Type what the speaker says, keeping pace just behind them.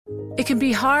It can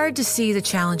be hard to see the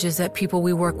challenges that people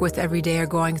we work with every day are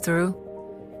going through.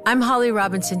 I'm Holly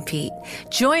Robinson Peete.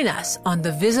 Join us on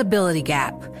The Visibility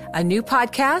Gap, a new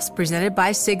podcast presented by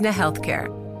Cigna Healthcare.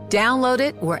 Download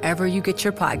it wherever you get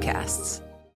your podcasts.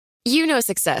 You know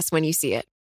success when you see it.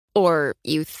 Or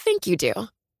you think you do.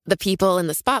 The people in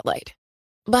the spotlight.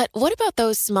 But what about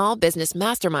those small business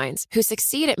masterminds who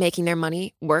succeed at making their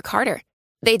money work harder?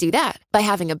 They do that by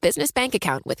having a business bank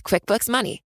account with QuickBooks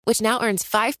Money, which now earns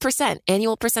 5%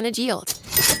 annual percentage yield.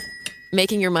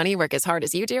 Making your money work as hard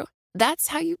as you do? That's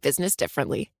how you business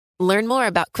differently. Learn more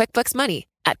about QuickBooks Money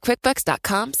at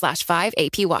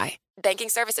quickbooks.com/5APY. Banking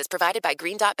services provided by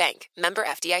Green Dot Bank. Member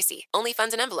FDIC. Only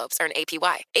funds and envelopes earn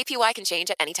APY. APY can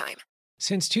change at any time.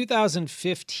 Since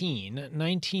 2015,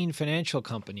 19 financial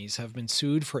companies have been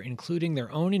sued for including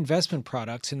their own investment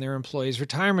products in their employees'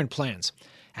 retirement plans.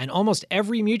 And almost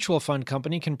every mutual fund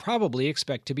company can probably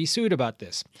expect to be sued about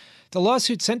this. The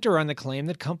lawsuits center on the claim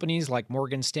that companies like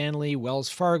Morgan Stanley, Wells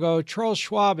Fargo, Charles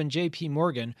Schwab, and J.P.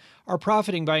 Morgan are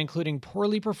profiting by including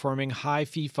poorly performing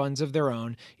high-fee funds of their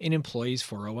own in employees'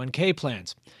 401k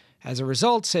plans. As a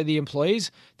result, say the employees,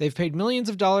 they've paid millions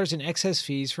of dollars in excess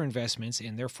fees for investments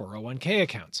in their 401k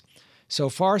accounts. So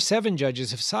far, 7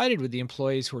 judges have sided with the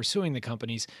employees who are suing the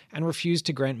companies and refused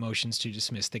to grant motions to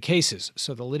dismiss the cases,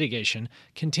 so the litigation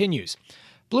continues.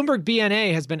 Bloomberg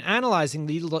BNA has been analyzing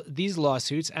these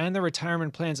lawsuits and the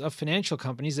retirement plans of financial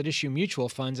companies that issue mutual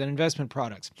funds and investment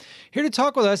products. Here to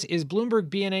talk with us is Bloomberg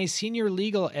BNA Senior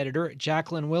Legal Editor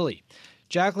Jacqueline Willey.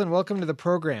 Jacqueline, welcome to the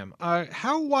program.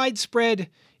 How widespread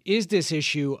is this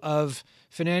issue of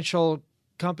financial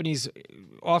companies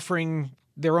offering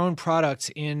their own products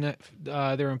in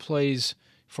their employees'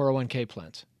 401k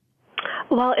plans?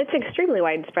 Well, it's extremely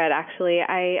widespread, actually.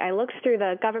 I looked through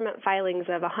the government filings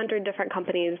of 100 different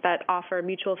companies that offer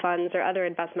mutual funds or other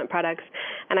investment products,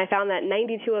 and I found that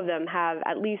 92 of them have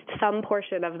at least some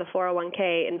portion of the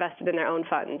 401k invested in their own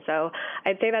funds. So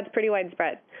I'd say that's pretty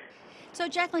widespread. So,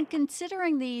 Jacqueline,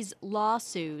 considering these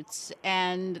lawsuits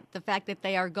and the fact that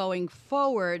they are going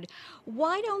forward,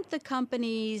 why don't the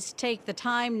companies take the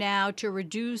time now to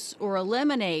reduce or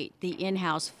eliminate the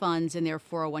in-house funds in their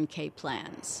 401k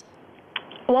plans?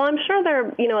 Well, I'm sure they're,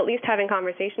 at least having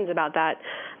conversations about that.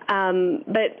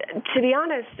 But to be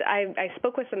honest, I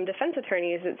spoke with some defense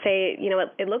attorneys that say,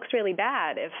 it looks really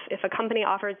bad if a company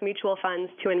offers mutual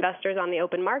funds to investors on the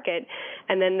open market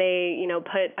and then they,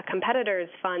 put a competitor's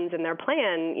funds in their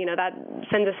plan, that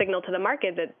sends a signal to the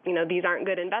market that, these aren't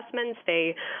good investments,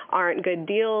 they aren't good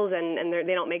deals, and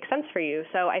they don't make sense for you.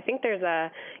 So I think there's a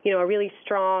really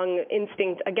strong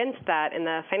instinct against that in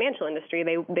the financial industry.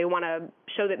 They want to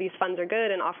show that these funds are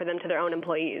good and offer them to their own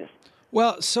employees.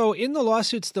 Well, so in the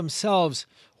lawsuits themselves,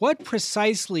 what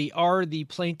precisely are the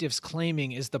plaintiffs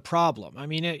claiming is the problem? I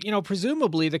mean,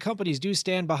 presumably the companies do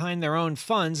stand behind their own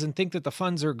funds and think that the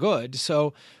funds are good.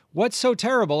 So what's so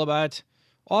terrible about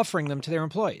offering them to their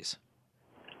employees?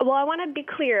 Well, I want to be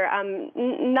clear.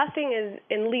 Nothing is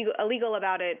illegal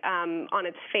about it on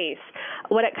its face.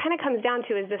 What it kind of comes down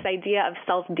to is this idea of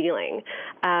self-dealing.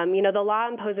 The law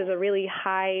imposes a really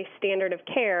high standard of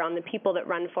care on the people that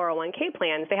run 401k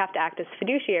plans. They have to act as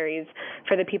fiduciaries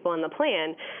for the people in the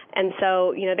plan. And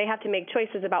so, they have to make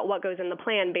choices about what goes in the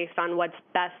plan based on what's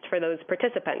best for those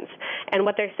participants. And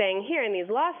what they're saying here in these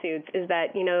lawsuits is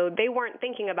that, they weren't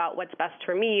thinking about what's best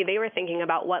for me. They were thinking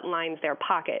about what lines their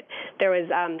pocket. There was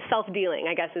self-dealing,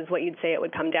 I guess, is what you'd say it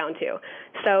would come down to.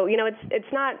 So,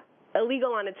 it's not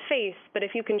illegal on its face, but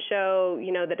if you can show,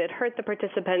 that it hurt the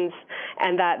participants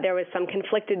and that there was some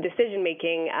conflicted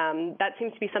decision-making, that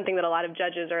seems to be something that a lot of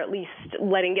judges are at least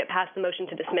letting get past the motion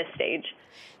to dismiss stage.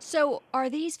 So are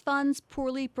these funds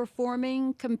poorly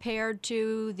performing compared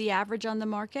to the average on the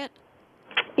market?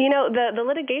 The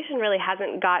litigation really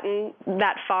hasn't gotten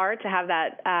that far to have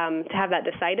that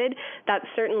decided. That's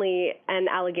certainly an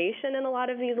allegation in a lot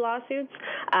of these lawsuits.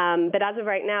 But as of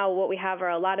right now, what we have are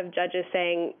a lot of judges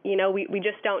saying, we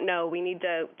just don't know. We need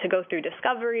to go through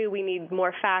discovery. We need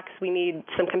more facts. We need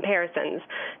some comparisons.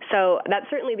 So that's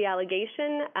certainly the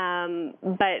allegation,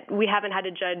 but we haven't had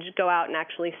a judge go out and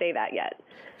actually say that yet.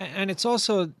 And it's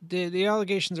also, the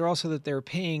allegations are also that they're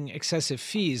paying excessive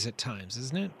fees at times,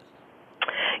 isn't it?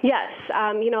 Yes.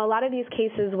 A lot of these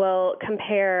cases will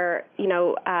compare,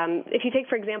 if you take,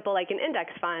 for example, like an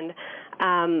index fund,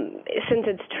 since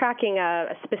it's tracking a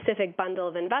specific bundle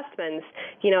of investments,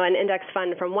 an index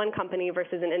fund from one company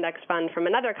versus an index fund from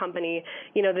another company,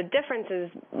 the difference is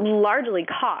largely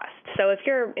cost. So if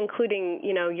you're including,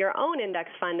 your own index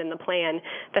fund in the plan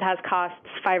that has costs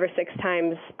 5 or 6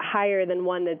 times higher than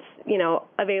one that's,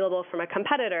 available from a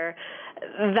competitor,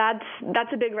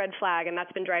 that's a big red flag, and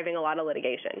that's been driving a lot of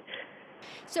litigation. litigation.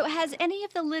 So has any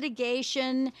of the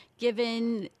litigation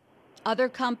given other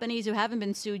companies who haven't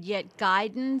been sued yet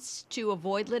guidance to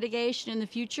avoid litigation in the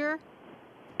future?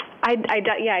 I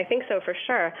think so for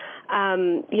sure.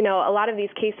 A lot of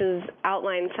these cases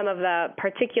outline some of the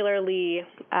particularly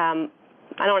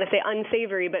I don't want to say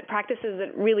unsavory, but practices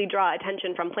that really draw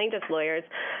attention from plaintiffs' lawyers.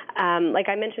 Like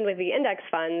I mentioned with the index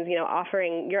funds,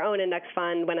 offering your own index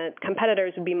fund when a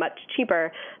competitor's would be much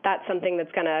cheaper, that's something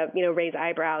that's going to, raise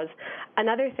eyebrows.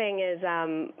 Another thing is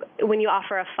when you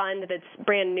offer a fund that's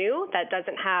brand new, that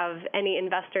doesn't have any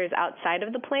investors outside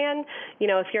of the plan,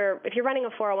 if you're running a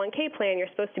 401k plan, you're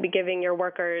supposed to be giving your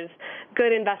workers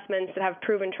good investments that have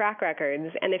proven track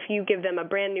records. And if you give them a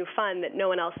brand new fund that no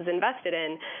one else is invested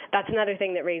in, that's another thing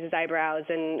that raises eyebrows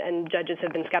and judges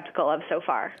have been skeptical of so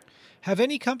far. Have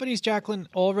any companies, Jacqueline,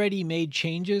 already made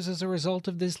changes as a result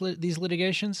of these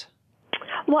litigations?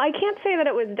 Well, I can't say that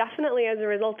it was definitely as a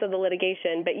result of the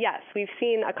litigation, but yes, we've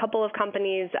seen a couple of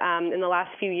companies in the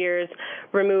last few years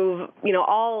remove,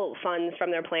 all funds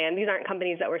from their plan. These aren't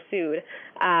companies that were sued,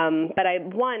 but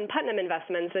one, Putnam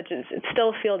Investments, which is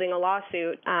still fielding a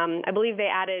lawsuit. I believe they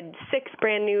added 6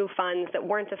 brand new funds that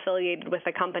weren't affiliated with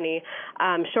the company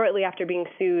shortly after being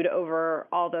sued over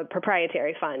all the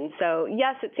proprietary funds. So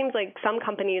yes, it seems like some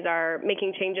companies are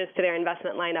making changes to their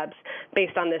investment lineups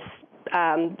based on this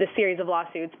series of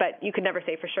lawsuits, but you could never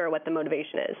say for sure what the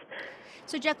motivation is.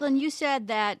 So, Jacqueline, you said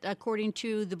that according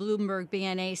to the Bloomberg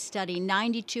BNA study,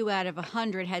 92 out of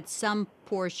 100 had some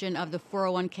portion of the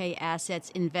 401k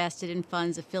assets invested in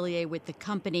funds affiliated with the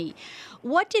company.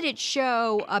 What did it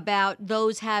show about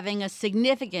those having a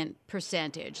significant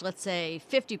percentage, let's say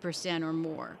 50% or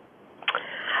more?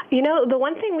 The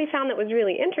one thing we found that was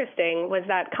really interesting was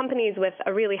that companies with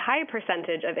a really high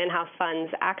percentage of in-house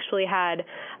funds actually had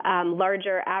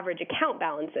larger average account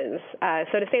balances.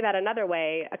 So to say that another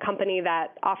way, a company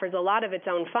that offers a lot of its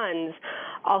own funds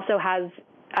also has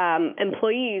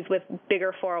employees with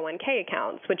bigger 401k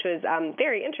accounts, which was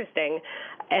very interesting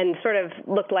and sort of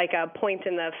looked like a point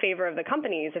in the favor of the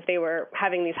companies if they were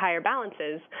having these higher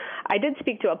balances. I did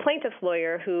speak to a plaintiff's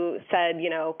lawyer who said,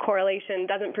 correlation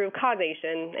doesn't prove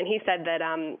causation, and he said that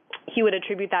he would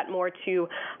attribute that more to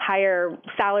higher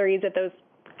salaries at those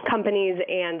companies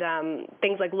and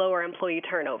things like lower employee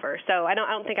turnover. So I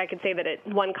don't think I could say that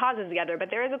one causes the other, but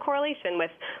there is a correlation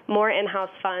with more in-house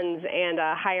funds and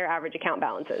higher average account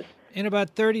balances. In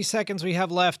about 30 seconds we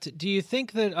have left, do you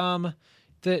think that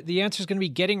the answer is going to be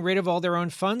getting rid of all their own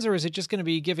funds, or is it just going to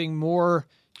be giving more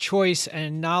choice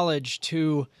and knowledge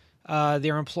to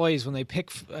their employees when they pick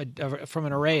from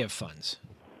an array of funds?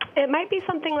 It might be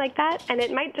something like that, and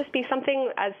it might just be something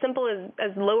as simple as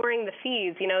lowering the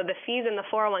fees. The fees in the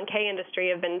 401k industry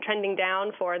have been trending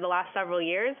down for the last several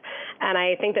years, and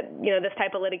I think that, this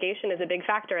type of litigation is a big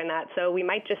factor in that. So we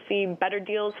might just see better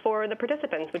deals for the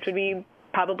participants, which would be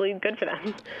probably good for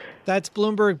them. That's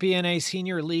Bloomberg BNA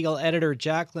Senior Legal Editor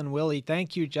Jacqueline Willey.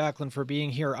 Thank you, Jacqueline, for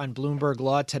being here on Bloomberg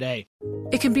Law Today.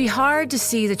 It can be hard to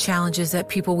see the challenges that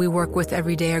people we work with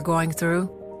every day are going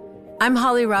through. I'm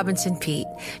Holly Robinson Peete.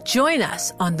 Join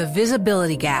us on The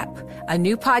Visibility Gap, a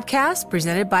new podcast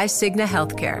presented by Cigna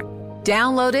Healthcare.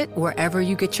 Download it wherever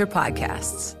you get your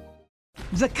podcasts.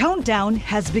 The countdown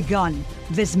has begun.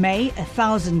 This May,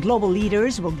 1,000 global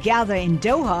leaders will gather in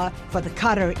Doha for the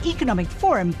Qatar Economic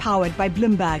Forum powered by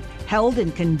Bloomberg, held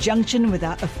in conjunction with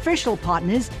our official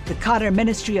partners, the Qatar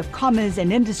Ministry of Commerce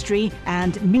and Industry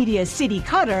and Media City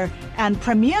Qatar, and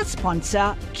premier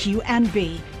sponsor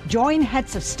QNB. Join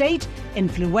heads of state,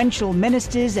 influential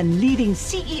ministers, and leading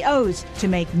CEOs to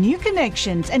make new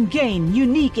connections and gain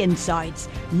unique insights.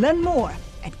 Learn more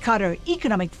at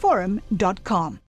QatarEconomicForum.com.